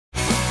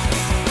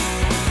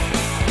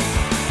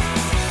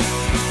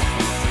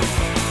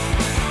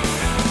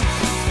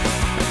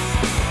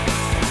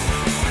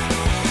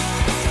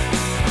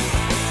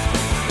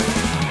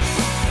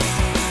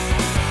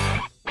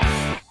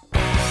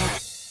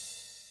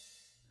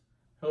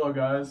Hello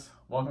guys,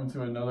 welcome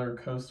to another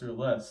coaster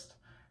list.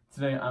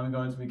 Today I'm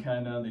going to be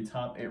counting down the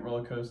top 8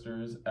 roller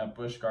coasters at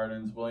Busch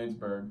Gardens,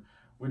 Williamsburg,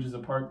 which is a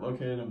park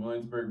located in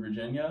Williamsburg,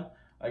 Virginia.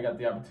 I got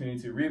the opportunity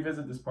to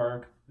revisit this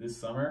park this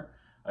summer.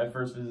 I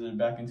first visited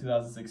back in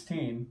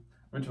 2016,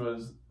 which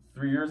was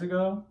 3 years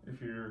ago,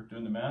 if you're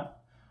doing the math.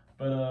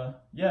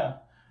 But yeah,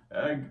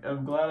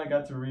 I'm glad I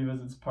got to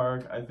revisit this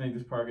park. I think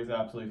this park is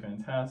absolutely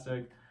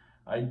fantastic.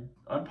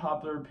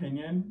 Unpopular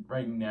opinion,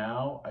 right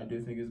now, I do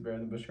think it's better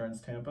than Busch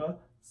Gardens Tampa,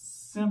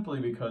 simply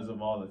because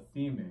of all the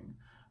theming.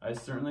 I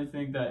certainly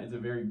think that it's a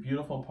very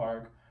beautiful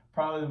park,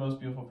 probably the most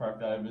beautiful park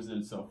that I've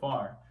visited so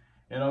far.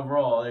 And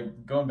overall,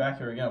 going back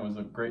here again was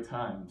a great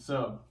time.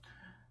 So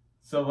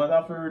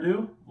without further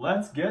ado,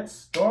 let's get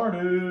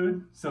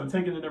started. So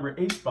taking the number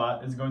 8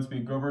 spot is going to be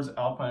Grover's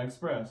Alpine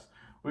Express,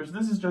 which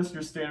this is just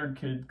your standard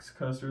kids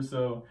coaster,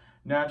 so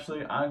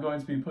naturally I'm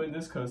going to be putting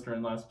this coaster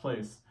in last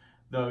place.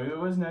 Though it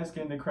was nice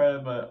getting the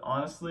credit, but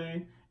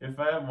honestly, if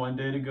I had one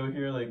day to go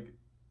here,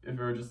 if it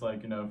were just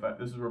if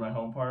this were my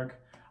home park,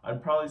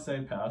 I'd probably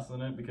say pass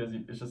on it because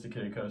it's just a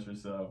kiddie coaster.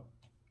 So,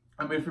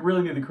 I mean, if you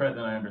really need the credit,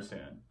 then I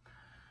understand.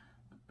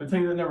 But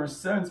taking the number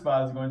 7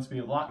 spot is going to be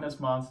Loch Ness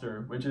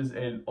Monster, which is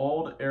an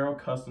old Aero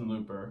custom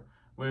looper,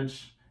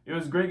 which it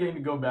was great getting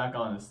to go back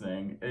on this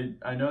thing.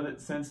 I know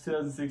that since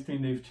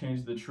 2016, they've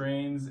changed the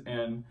trains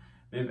and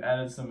they've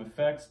added some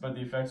effects, but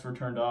the effects were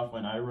turned off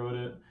when I rode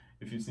it,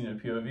 if you've seen a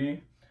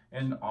POV.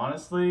 And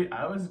honestly,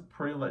 I was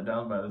pretty let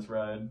down by this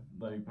ride,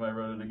 when I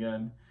rode it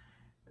again.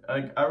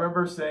 I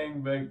remember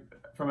saying,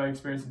 from my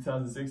experience in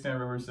 2016, I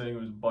remember saying it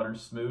was butter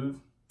smooth.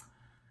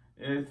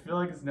 I feel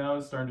like it's now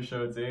starting to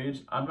show its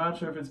age. I'm not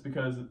sure if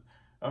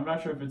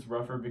it's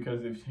rougher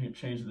because they've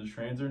changed the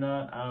trains or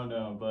not. I don't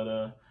know,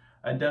 but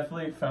I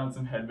definitely found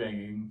some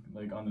headbanging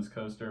on this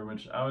coaster,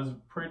 which I was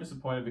pretty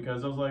disappointed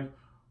because I was like,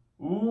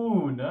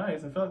 ooh,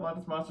 nice. I feel like Loch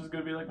Ness Monster is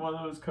going to be one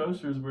of those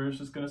coasters where it's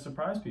just going to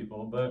surprise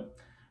people, but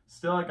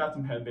still I got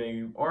some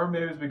headbanging, or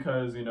maybe it's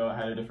because, I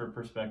had a different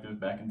perspective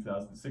back in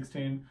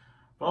 2016.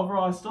 But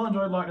overall, I still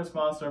enjoyed Loch Ness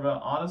Monster, but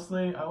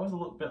honestly, I was a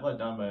little bit let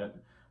down by it.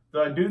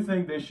 Though I do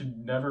think they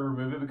should never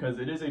remove it because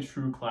it is a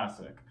true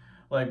classic.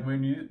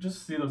 When you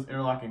just see those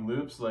interlocking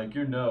loops, you're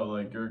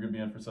going to be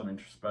in for something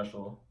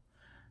special.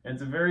 And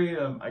it's a very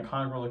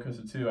iconic roller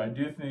coaster too. I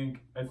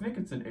think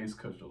it's an Ace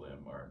Coaster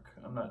landmark.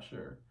 I'm not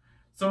sure.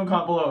 Someone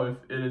comment below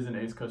if it is an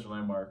Ace Coaster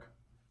landmark.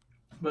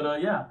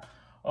 But yeah,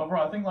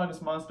 overall, I think Loch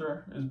Ness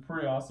Monster is a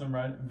pretty awesome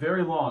ride.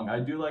 Very long.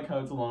 I do like how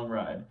it's a long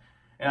ride.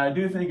 And I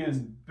do think it is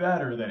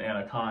better than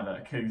Anaconda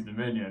at King's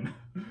Dominion.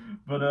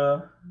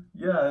 But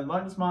yeah,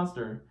 Loch Ness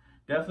Monster,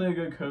 definitely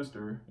a good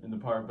coaster in the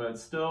park, but it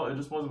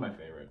just wasn't my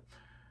favorite.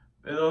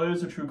 Though it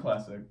is a true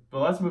classic.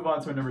 But let's move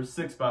on to our number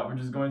 6 spot, which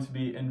is going to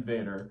be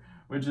Invader,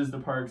 which is the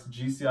park's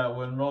GCI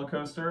wooden roller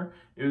coaster.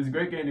 It was a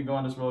great game to go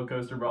on this roller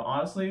coaster, but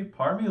honestly,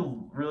 part of me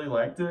really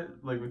liked it,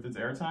 with its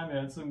airtime. It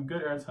had some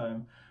good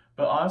airtime,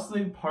 but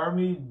honestly, part of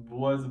me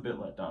was a bit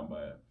let down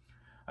by it.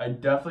 I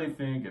definitely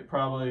think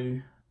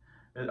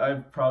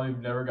I've probably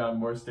never gotten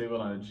more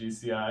stable on a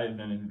GCI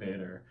than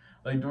Invader.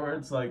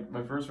 Towards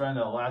my first ride in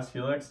that last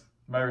Helix,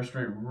 my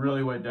restraint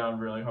really went down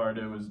really hard.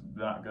 It was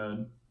that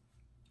good.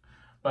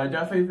 But I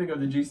definitely think of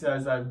the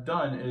GCIs I've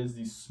done, it is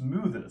the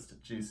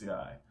smoothest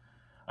GCI.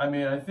 I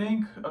mean, I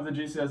think of the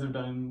GCIs I've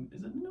done,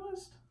 is it the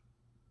newest?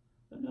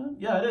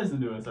 Yeah, it is the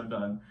newest I've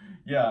done.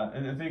 Yeah,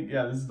 and I think,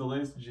 this is the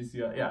latest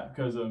GCI. Yeah,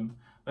 because,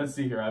 let's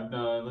see here. I've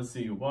done,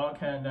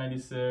 Wildcat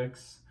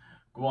 96,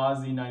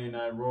 Gwazi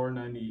 99, Roar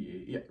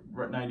 98, yeah,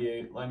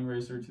 98, Lightning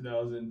Racer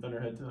 2000,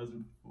 Thunderhead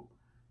 2000,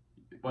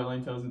 White Lane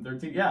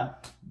 2013. Yeah,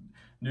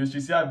 newest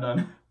GCI I've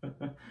done.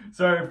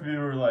 Sorry if you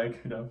were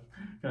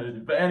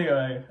but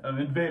anyway,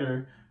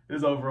 Invader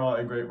is overall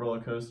a great roller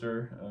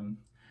coaster.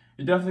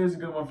 It definitely is a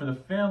good one for the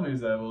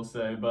families, I will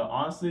say, but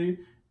honestly,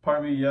 part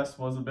of me, yes,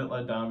 was a bit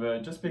let down by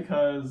it, just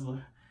because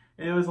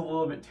it was a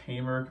little bit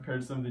tamer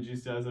compared to some of the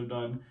GCIs I've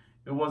done.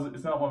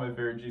 It's not one of my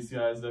favorite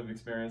GCIs that I've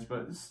experienced,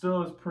 but it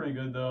still is pretty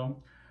good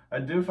though. I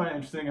do find it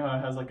interesting how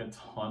it has a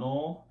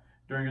tunnel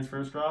during its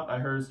first drop. I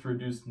heard it's to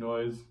reduce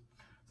noise,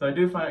 so I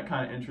do find it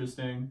kind of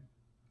interesting.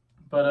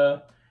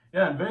 But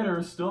yeah, Invader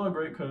is still a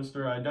great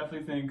coaster. I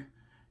definitely think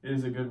it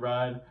is a good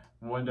ride.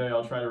 One day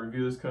I'll try to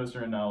review this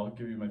coaster and I'll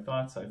give you my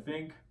thoughts. I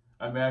think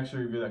I may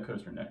actually review that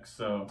coaster next,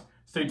 so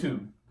stay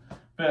tuned.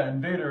 But yeah,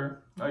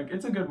 Invader,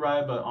 it's a good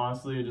ride, but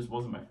honestly, it just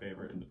wasn't my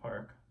favorite in the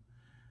park.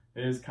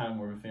 It is kind of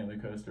more of a family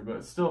coaster, but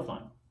it's still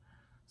fun.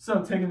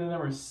 So taking the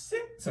number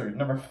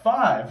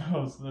 5,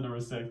 oh, the number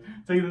 6.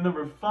 Taking the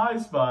number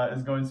 5 spot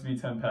is going to be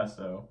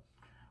Tempesto,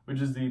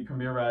 which is the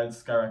Premier Ride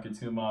Skyrocket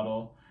 2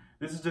 model.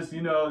 This is just,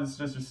 this is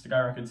just your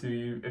Skyrocket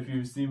 2. If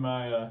you've seen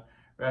my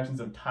reactions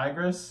of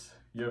Tigress,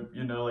 you've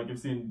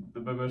seen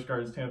the Busch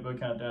Gardens Tampa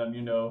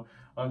countdown,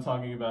 what I'm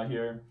talking about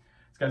here.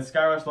 It's got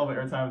Skyrush level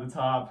airtime at the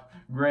top,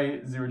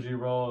 great 0G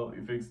roll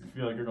if you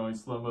feel like you're going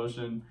slow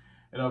motion,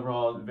 and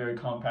overall, very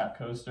compact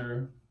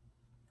coaster.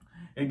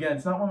 Again,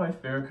 it's not one of my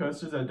favorite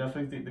coasters. I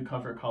definitely think the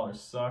comfort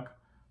collars suck.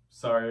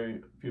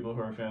 Sorry, people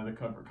who are a fan of the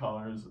comfort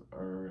collars,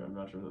 or I'm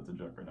not sure if that's a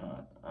joke or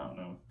not. I don't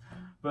know.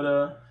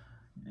 But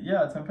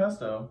yeah,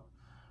 Tempesto.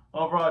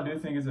 Overall, I do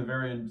think it's a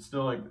very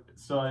still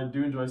I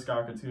do enjoy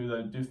Skaka too.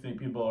 I do think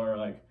people are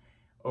like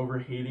over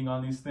hating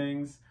on these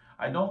things.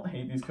 I don't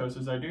hate these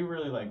coasters. I do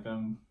really like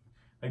them.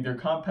 Like they're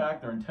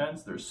compact, they're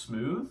intense, they're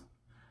smooth.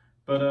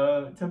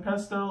 But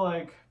Tempesto,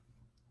 like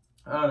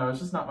I don't know, it's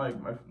just not my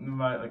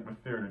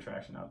favorite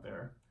attraction out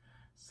there.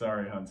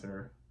 Sorry,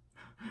 Hunter.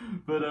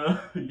 But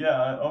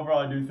yeah, overall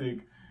I do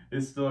think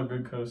it's still a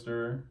good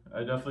coaster. I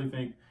definitely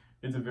think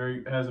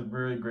it has a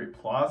very great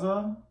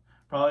plaza.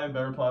 Probably a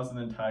better plaza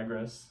than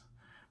Tigris.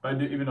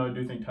 But even though I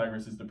do think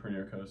Tigris is the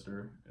prettier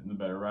coaster and the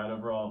better ride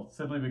overall,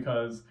 simply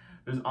because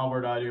there's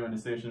onboard audio in the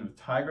station. With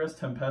Tigris,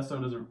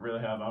 Tempesto doesn't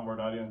really have onboard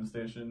audio in the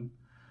station.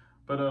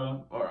 But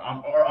or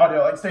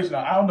audio like station.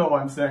 I don't know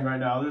what I'm saying right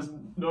now. There's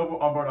no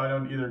onboard audio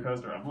on either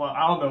coaster. I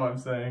don't know what I'm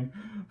saying.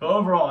 But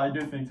overall, I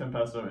do think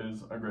Tempesto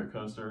is a great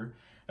coaster.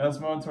 And let's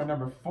move on to our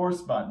number 4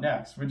 spot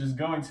next, which is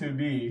going to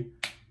be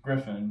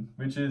Griffon,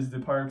 which is the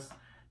park's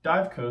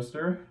dive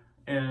coaster.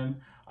 And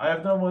I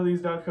have done one of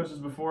these dive coasters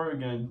before.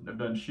 Again, I've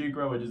done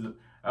SheiKra, which is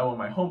at one of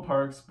my home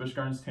parks, Busch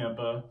Gardens,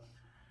 Tampa.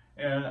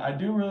 And I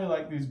do really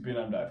like these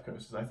B&M dive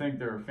coasters. I think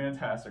they're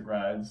fantastic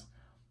rides.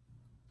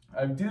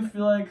 I do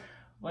feel like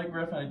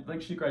Griffon, like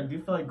SheiKra, I do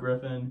feel like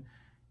Griffon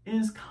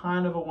is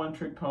kind of a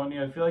one-trick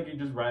pony. I feel like you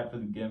just ride for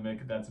the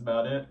gimmick, that's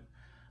about it.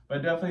 But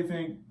I definitely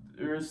think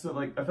I feel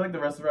like the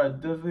rest of the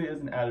ride definitely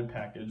is an added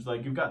package.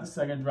 Like you've got the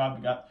second drop,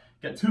 you got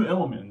 2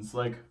 elements.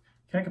 Like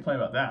can't complain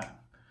about that.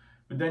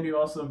 But then you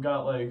also have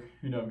got got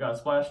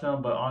a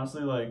splashdown, but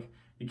honestly like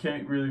you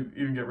can't really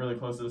even get really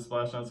close to the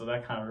splashdown, so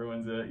that kind of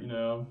ruins it,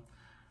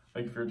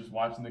 like if you're just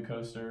watching the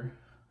coaster.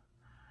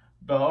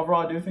 But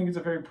overall, I do think it's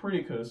a very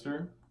pretty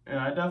coaster, and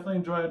I definitely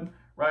enjoyed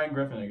riding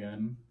Griffon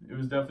again. It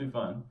was definitely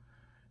fun.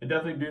 I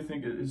definitely do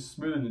think it is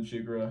smoother than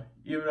SheiKra,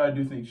 even though I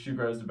do think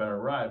SheiKra is the better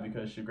ride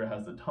because SheiKra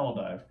has the tunnel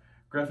dive.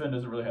 Griffon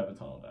doesn't really have a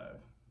tunnel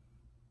dive.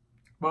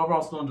 But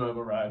overall, still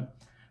enjoyable ride.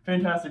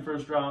 Fantastic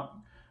first drop,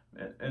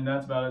 and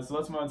that's about it. So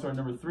let's move on to our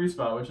number 3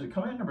 spot, which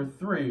coming in number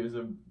 3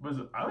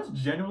 I was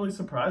genuinely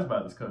surprised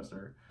by this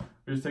coaster.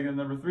 We're just taking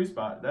the number 3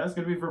 spot. That's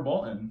going to be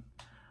Verbolten.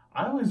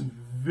 I was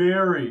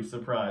very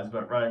surprised by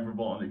riding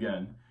Verbolten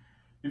again.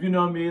 If you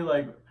know me,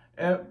 like,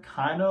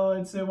 kind of,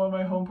 I'd say one of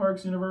my home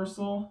parks,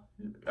 Universal.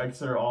 I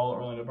consider all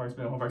Orlando parks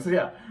being home parks. So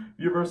yeah,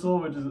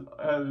 Universal,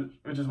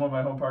 which is one of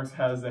my home parks,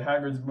 has the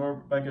Hagrid's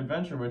Motorbike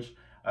Adventure, which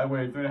I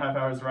waited 3.5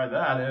 hours to ride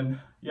that. And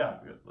yeah,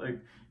 like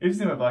if you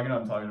see my vlog, you know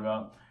what I'm talking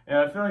about. And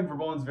I feel like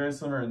Verbolten's very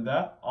similar in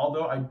that,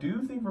 although I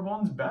do think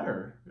Verbolten's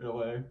better in a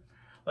way.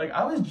 Like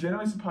I was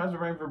genuinely surprised by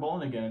riding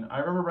Verbolten again. I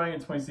remember riding in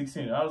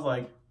 2016, and I was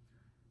like,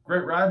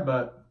 great ride,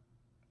 but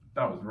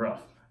that was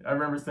rough. I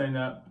remember saying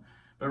that.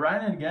 But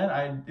riding it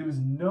again, it was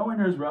nowhere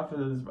near as rough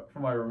as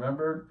from what I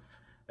remembered.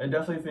 I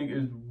definitely think it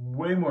was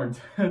way more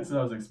intense than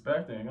I was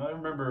expecting. I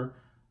remember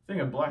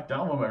thinking I blacked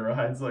out on my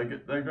rides, like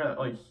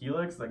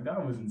Helix, like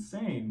that was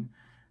insane.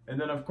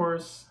 And then of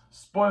course,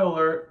 spoiler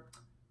alert,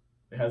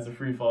 it has a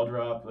free fall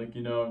drop, like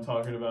you know what I'm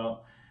talking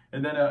about.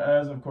 And then it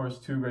has of course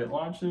 2 great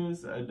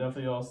launches. I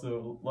definitely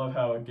also love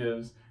how it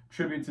gives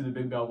tribute to the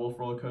Big Bad Wolf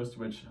roller coaster,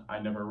 which I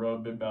never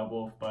rode Big Bad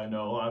Wolf, but I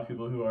know a lot of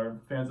people who are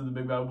fans of the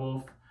Big Bad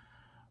Wolf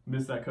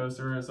miss that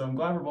coaster. So I'm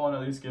glad Verbolten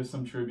at least gives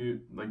some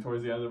tribute, like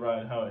towards the end of the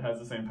ride, how it has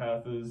the same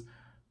path as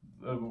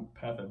the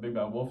path that Big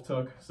Bad Wolf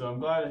took. So I'm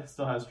glad it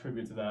still has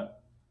tribute to that.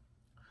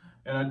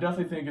 And I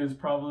definitely think it's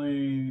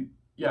probably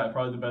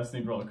the best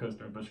themed roller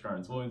coaster at Busch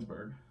Gardens,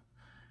 Williamsburg.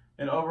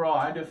 And overall,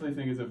 I definitely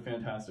think it's a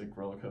fantastic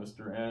roller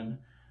coaster, and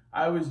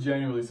I was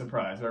genuinely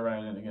surprised by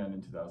riding it again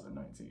in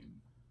 2019.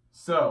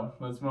 So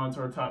let's move on to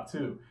our top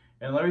 2.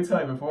 And let me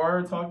tell you, before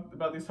I talk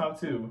about these top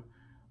 2,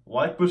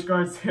 like Busch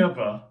Gardens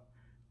Tampa,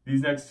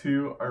 these next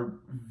 2 are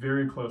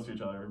very close to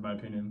each other, in my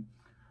opinion.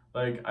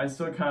 Like, I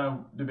still kind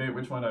of debate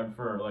which one I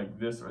prefer, like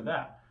this or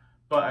that.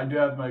 But I do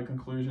have my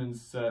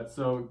conclusions set.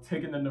 So,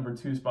 taking the number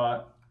 2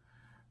 spot,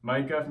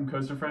 Micah from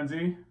Coaster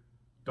Frenzy.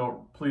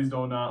 Please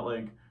do not,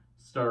 like,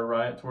 start a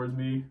riot towards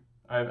me.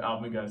 I have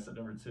Alpengeist at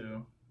number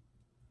 2.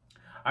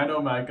 I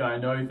know Micah, I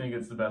know you think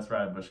it's the best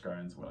ride at Busch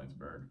Gardens,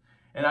 Williamsburg.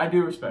 And I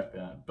do respect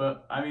that.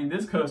 But, I mean,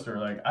 this coaster,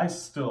 like, I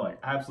still, like,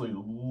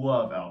 absolutely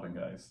love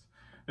Alpengeist.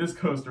 This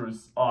coaster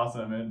was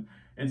awesome, and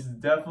it's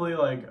definitely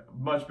like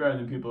much better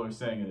than people are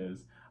saying it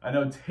is. I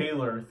know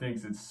Taylor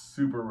thinks it's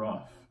super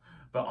rough,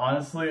 but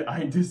honestly,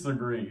 I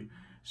disagree.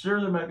 Sure,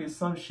 there might be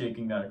some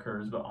shaking that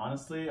occurs, but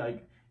honestly,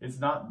 like it's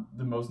not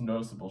the most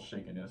noticeable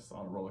shakiness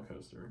on a roller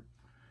coaster.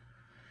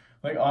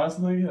 Like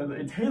honestly,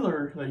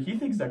 Taylor, like he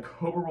thinks that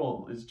Cobra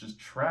Roll is just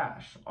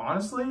trash.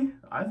 Honestly,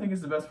 I think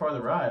it's the best part of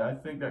the ride. I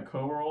think that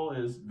Cobra Roll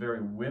is very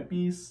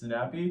whippy,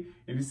 snappy.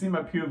 If you see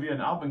my POV in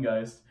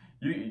Alpengeist,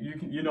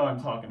 you know what I'm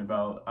talking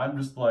about. I'm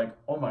just like,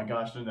 oh my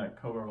gosh, doing that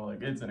Cobra Roll,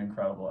 like it's an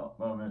incredible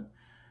moment.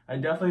 I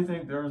definitely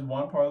think there's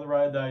one part of the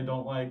ride that I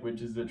don't like,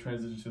 which is the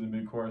transition to the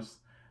mid-course.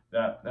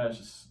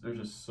 There's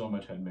just so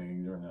much head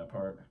banging during that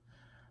part.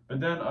 But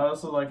then I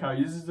also like how it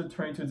uses the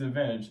terrain to its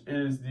advantage. It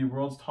is the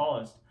world's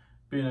tallest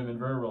B&M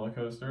inverted roller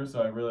coaster,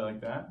 so I really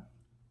like that.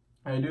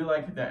 And I do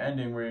like the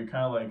ending where you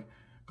kind of like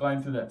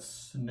gliding through that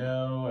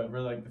snow. I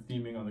really like the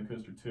theming on the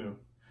coaster too.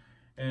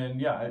 And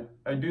yeah,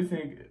 I do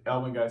think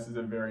Geist is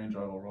a very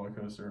enjoyable roller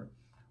coaster.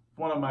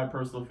 One of my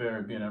personal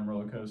favorite B&M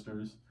roller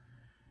coasters.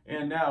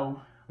 And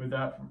now,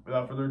 without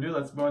further ado,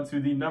 let's go on to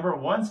the number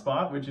 1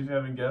 spot, which if you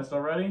haven't guessed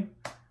already,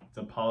 it's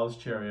Apollo's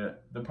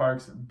Chariot, the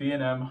park's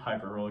B&M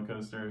hyper roller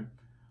coaster.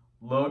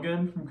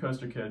 Logan from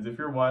Coaster Kids, if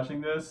you're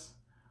watching this,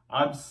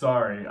 I'm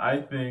sorry.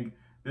 I think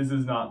this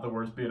is not the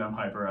worst B&M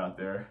hyper out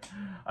there.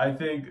 I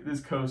think this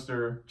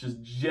coaster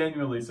just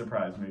genuinely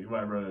surprised me when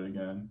I rode it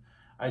again.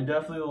 I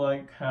definitely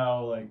like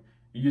how it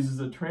uses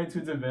the train to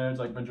its advantage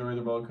like majority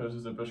of the roller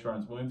coasters at Busch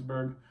Gardens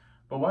Williamsburg.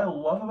 But what I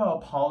love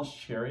about Apollo's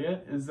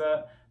Chariot is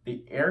that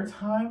the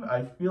airtime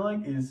I feel like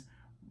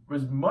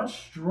was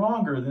much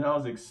stronger than I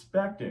was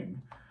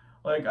expecting.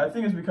 I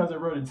think it's because I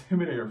rode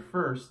Intimidator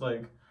first.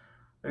 I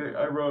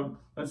rode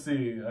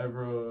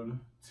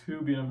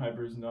 2 B&M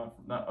hypers, not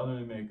other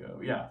than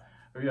Mako. Yeah,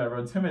 I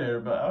rode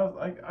Intimidator, but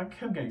I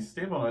kept getting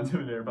stable on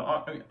Intimidator.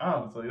 But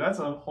honestly, that's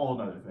a whole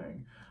other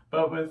thing.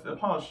 But with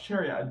Apollo's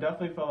Chariot, I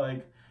definitely felt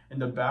like in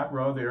the back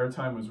row, the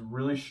airtime was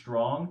really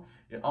strong.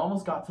 It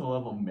almost got to the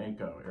level of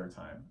Mako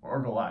airtime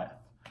or Goliath,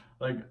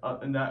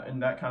 in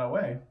that kind of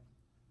way.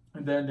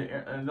 And then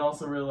and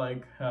also really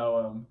like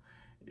how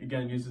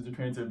again uses the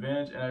train to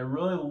advantage. And I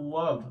really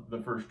love the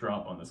first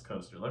drop on this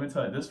coaster. Let me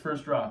tell you, this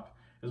first drop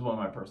is one of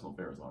my personal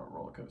favorites on a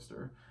roller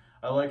coaster.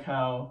 I like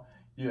how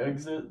you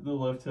exit the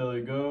lift hill,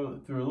 you go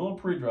through a little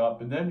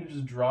pre-drop, and then you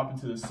just drop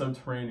into the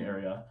subterranean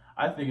area.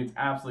 I think it's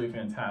absolutely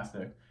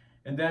fantastic.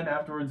 And then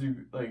afterwards,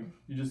 you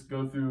just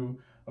go through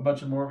a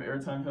bunch of more of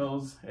airtime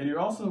hills, and you're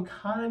also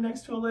kind of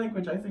next to a lake,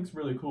 which I think is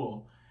really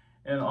cool.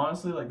 And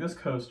honestly, this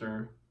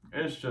coaster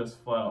is just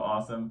flat out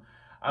awesome.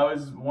 I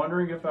was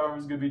wondering if I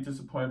was going to be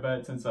disappointed by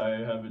it since I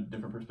have a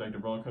different perspective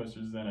of roller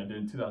coasters than I did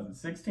in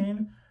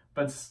 2016,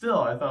 but still,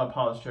 I thought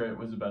Apollo's Chariot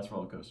was the best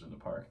roller coaster in the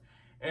park.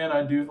 And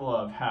I do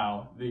love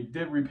how they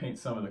did repaint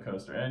some of the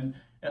coaster, and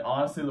it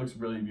honestly looks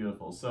really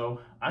beautiful, so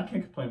I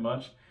can't complain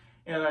much.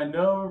 And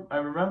I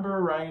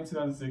remember riding in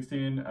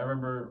 2016, I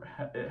remember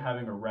it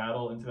having a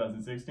rattle in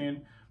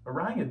 2016, but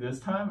riding it this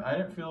time, I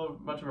didn't feel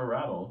much of a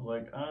rattle.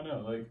 I don't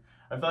know,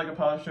 I felt like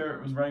Apollo's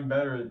Chariot was running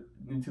better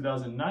in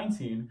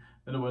 2019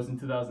 than it was in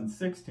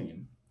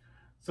 2016.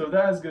 So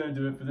that is going to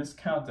do it for this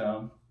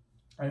countdown.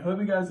 I hope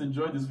you guys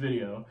enjoyed this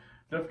video.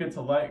 Don't forget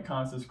to like,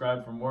 comment,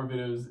 subscribe for more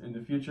videos in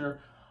the future.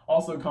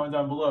 Also, comment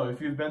down below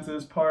if you've been to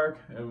this park,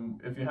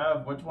 and if you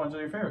have, which ones are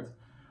your favorites.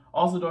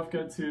 Also, don't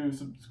forget to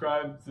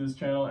subscribe to this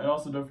channel, and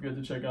also don't forget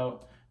to check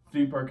out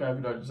Theme Park Guy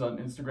Productions on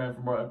Instagram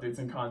for more updates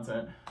and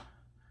content.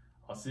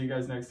 I'll see you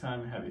guys next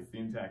time. Have a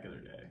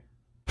theme-tacular day.